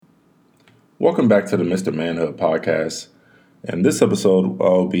Welcome back to the Mr. Manhood podcast. In this episode,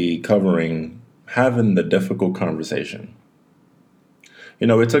 I'll be covering having the difficult conversation.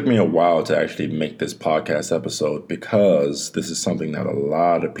 It took me a while to actually make this podcast episode because this is something that a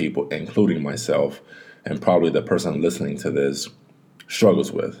lot of people, including myself, and probably the person listening to this,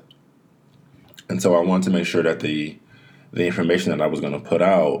 struggles with. And so I wanted to make sure that the information that I was going to put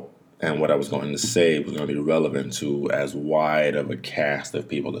out and what I was going to say was going to be relevant to as wide of a cast of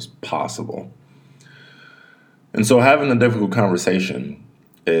people as possible. And so having a difficult conversation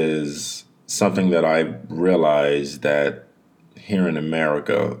is something that I realized that here in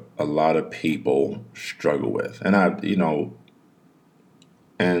America, a lot of people struggle with. And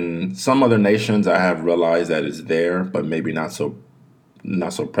some other nations I have realized that it's there, but maybe not so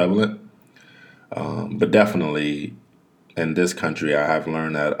prevalent. But definitely in this country, I have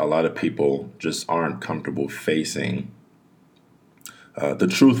learned that a lot of people just aren't comfortable facing the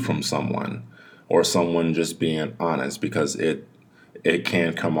truth from someone or someone just being honest because it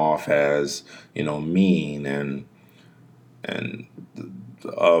can come off as mean and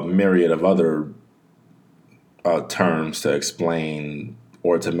a myriad of other terms to explain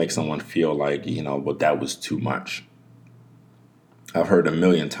or to make someone feel like well, that was too much. I've heard a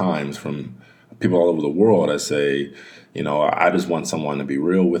million times from people all over the world that say, I just want someone to be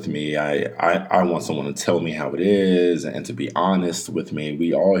real with me. I want someone to tell me how it is and to be honest with me.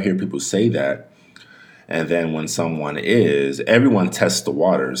 We all hear people say that. And then when someone everyone tests the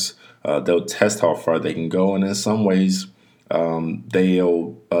waters. They'll test how far they can go. And in some ways,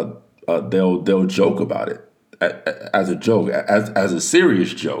 they'll joke about it as a joke, as a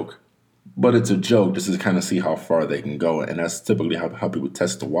serious joke. But it's a joke just to kind of see how far they can go. And that's typically how people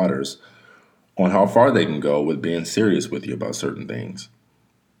test the waters on how far they can go with being serious with you about certain things.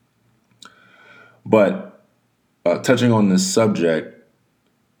 But touching on this subject,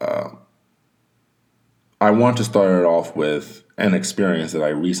 I want to start it off with an experience that I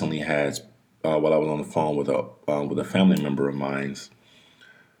recently had while I was on the phone with a family member of mine,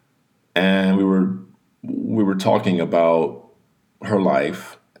 and we were talking about her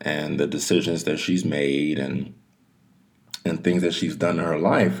life and the decisions that she's made and things that she's done in her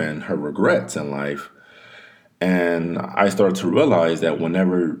life and her regrets in life. And I started to realize that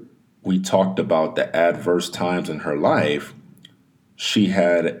whenever we talked about the adverse times in her life, she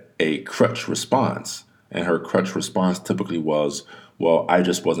had a crutch response. And her crutch response typically was, well, I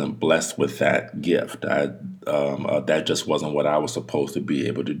just wasn't blessed with that gift. That just wasn't what I was supposed to be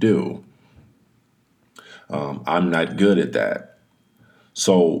able to do. I'm not good at that.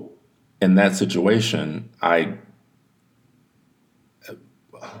 So in that situation, I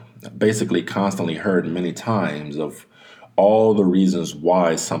basically constantly heard many times of all the reasons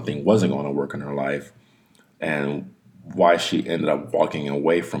why something wasn't going to work in her life and why she ended up walking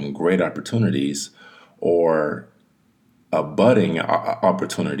away from great opportunities or a budding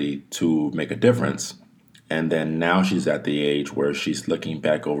opportunity to make a difference. And then now she's at the age where she's looking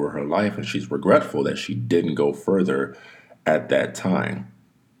back over her life and she's regretful that she didn't go further at that time.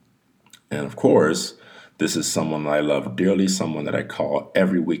 And of course, this is someone that I love dearly, someone that I call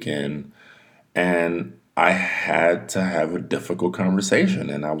every weekend. And I had to have a difficult conversation.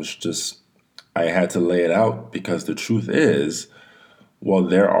 And I had to lay it out because the truth is, well,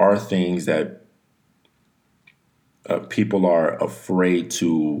 there are things that people are afraid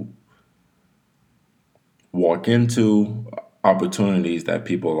to walk into, opportunities that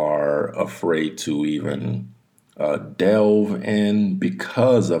people are afraid to even delve in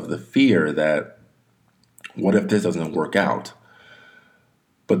because of the fear that what if this doesn't work out?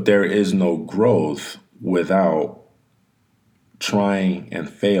 But there is no growth without trying and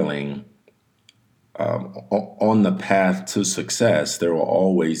failing. On the path to success, there will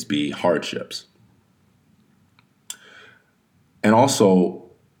always be hardships. And also,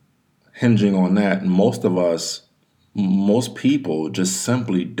 hinging on that, most people just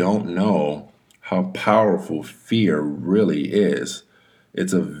simply don't know how powerful fear really is.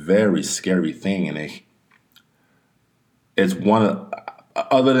 It's a very scary thing, and it's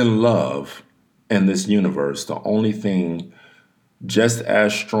other than love in this universe, the only thing just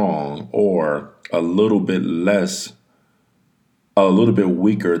as strong or a little bit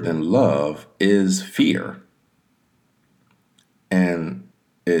weaker than love is fear. And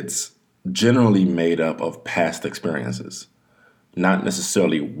it's generally made up of past experiences, not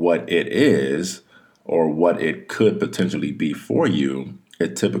necessarily what it is or what it could potentially be for you.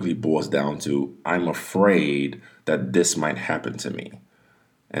 It typically boils down to, I'm afraid that this might happen to me.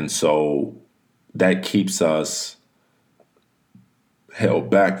 And so that keeps us held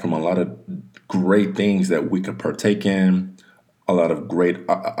back from a lot of great things that we could partake in, a lot of great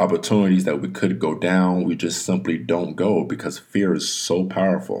opportunities that we could go down. We just simply don't go because fear is so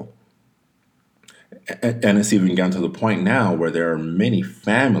powerful. And it's even gotten to the point now where there are many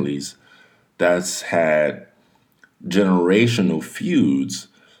families that's had generational feuds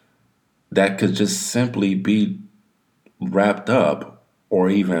that could just simply be wrapped up or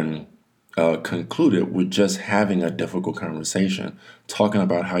even concluded with just having a difficult conversation, talking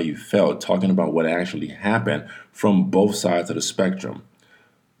about how you felt, talking about what actually happened from both sides of the spectrum.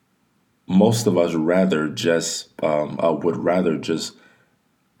 Most of us rather just would rather just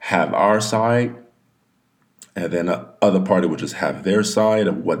have our side, and then the other party would just have their side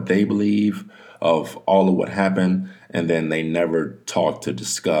of what they believe of all of what happened, and then they never talk to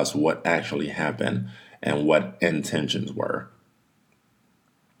discuss what actually happened and what intentions were.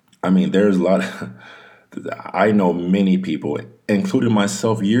 I mean, there's a lot. I know many people, including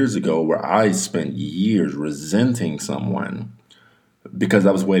myself years ago, where I spent years resenting someone because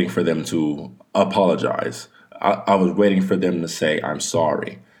I was waiting for them to apologize. I was waiting for them to say, I'm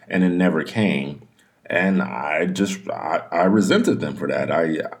sorry. And it never came. And I resented them for that.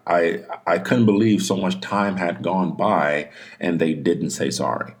 I couldn't believe so much time had gone by and they didn't say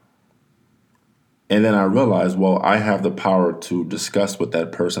sorry. And then I realized, well, I have the power to discuss with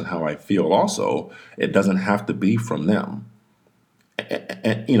that person how I feel also. It doesn't have to be from them.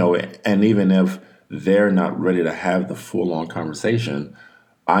 And even if they're not ready to have the full on conversation,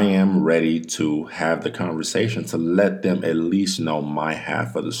 I am ready to have the conversation to let them at least know my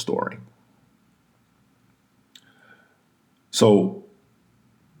half of the story. So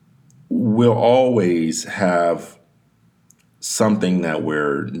we'll always have something that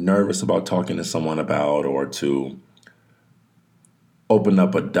we're nervous about talking to someone about, or to open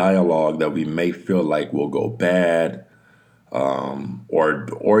up a dialogue that we may feel like will go bad,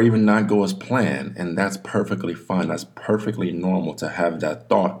 or even not go as planned, and that's perfectly fine. That's perfectly normal to have that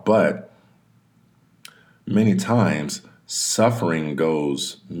thought. But many times, suffering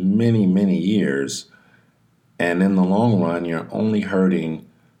goes many, many years, and in the long run, you're only hurting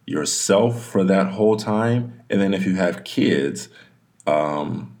yourself for that whole time. And then if you have kids,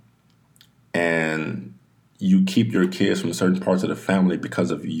 and you keep your kids from certain parts of the family because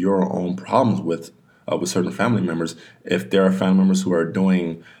of your own problems with certain family members. If there are family members who are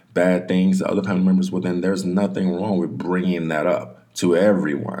doing bad things to other family members, well, then there's nothing wrong with bringing that up to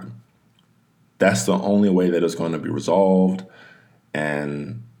everyone. That's the only way that it's going to be resolved.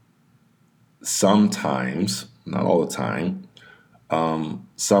 And sometimes, not all the time,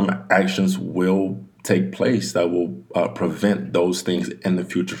 some actions will take place that will prevent those things in the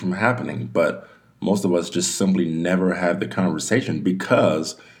future from happening. But most of us just simply never have the conversation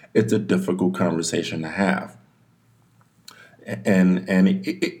because it's a difficult conversation to have. And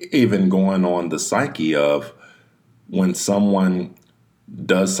even going on the psyche of when someone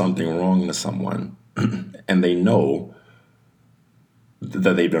does something wrong to someone and they know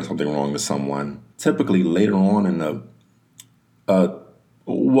that they've done something wrong to someone, typically later on in the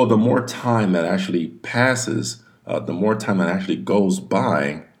more time that actually passes, the more time that actually goes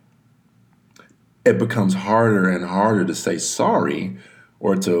by, it becomes harder and harder to say sorry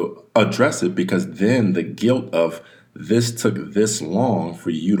or to address it, because then the guilt of this took this long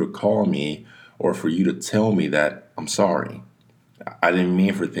for you to call me or for you to tell me that I'm sorry. I didn't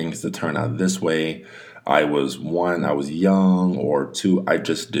mean for things to turn out this way. I was young, or two, I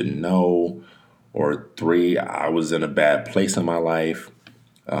just didn't know, or three, I was in a bad place in my life.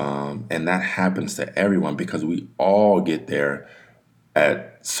 And that happens to everyone because we all get there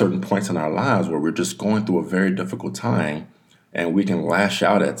at certain points in our lives where we're just going through a very difficult time, and we can lash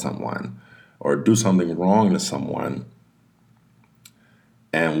out at someone or do something wrong to someone.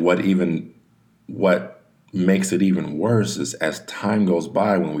 And what makes it even worse is as time goes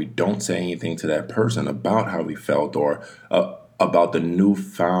by, when we don't say anything to that person about how we felt, or about the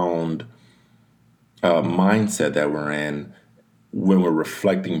newfound mindset that we're in, when we're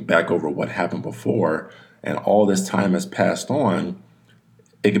reflecting back over what happened before and all this time has passed on,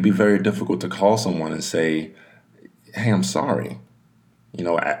 it can be very difficult to call someone and say, hey, I'm sorry.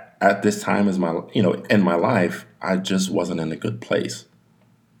 At this time in my life, I just wasn't in a good place.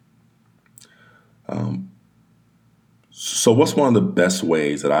 So what's one of the best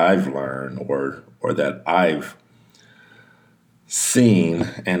ways that I've learned, or that I've seen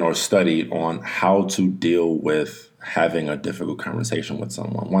and or studied on how to deal with having a difficult conversation with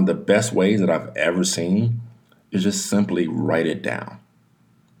someone? One of the best ways that I've ever seen is just simply write it down.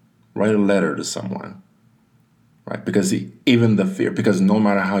 Write a letter to someone, right? Because even the fear, because no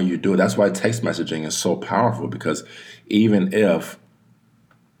matter how you do it, that's why text messaging is so powerful, because even if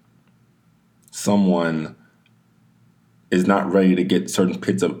someone is not ready to get certain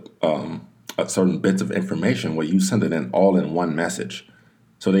bits of information, well, you send it in all in one message,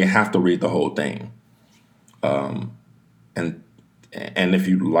 so they have to read the whole thing. And and if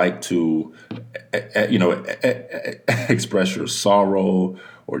you'd like to, express your sorrow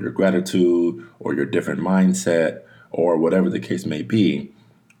or your gratitude or your different mindset or whatever the case may be,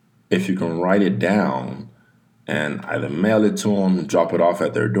 if you can write it down and either mail it to them, drop it off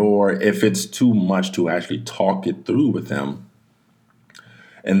at their door, if it's too much to actually talk it through with them,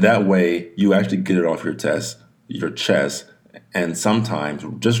 and that way you actually get it off your chest. And sometimes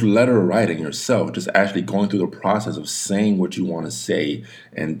just letter writing yourself, just actually going through the process of saying what you want to say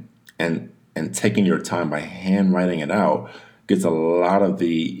and and taking your time by hand writing it out gets a lot of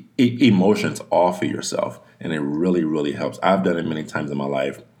the emotions off of yourself. And it really, really helps. I've done it many times in my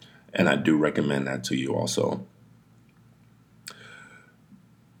life, and I do recommend that to you also.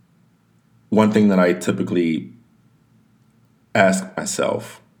 One thing that I typically ask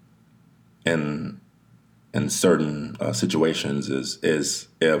myself in certain situations is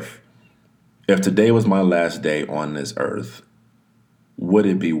if today was my last day on this earth, would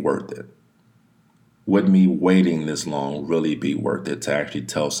it be worth it? Would me waiting this long really be worth it to actually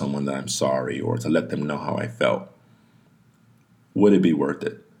tell someone that I'm sorry or to let them know how I felt? Would it be worth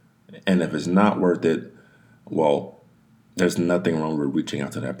it? And if it's not worth it, well, there's nothing wrong with reaching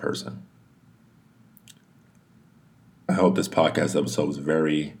out to that person. I hope this podcast episode was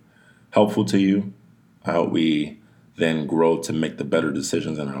very helpful to you. I hope we then grow to make the better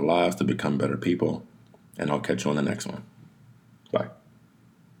decisions in our lives to become better people. And I'll catch you on the next one. Bye.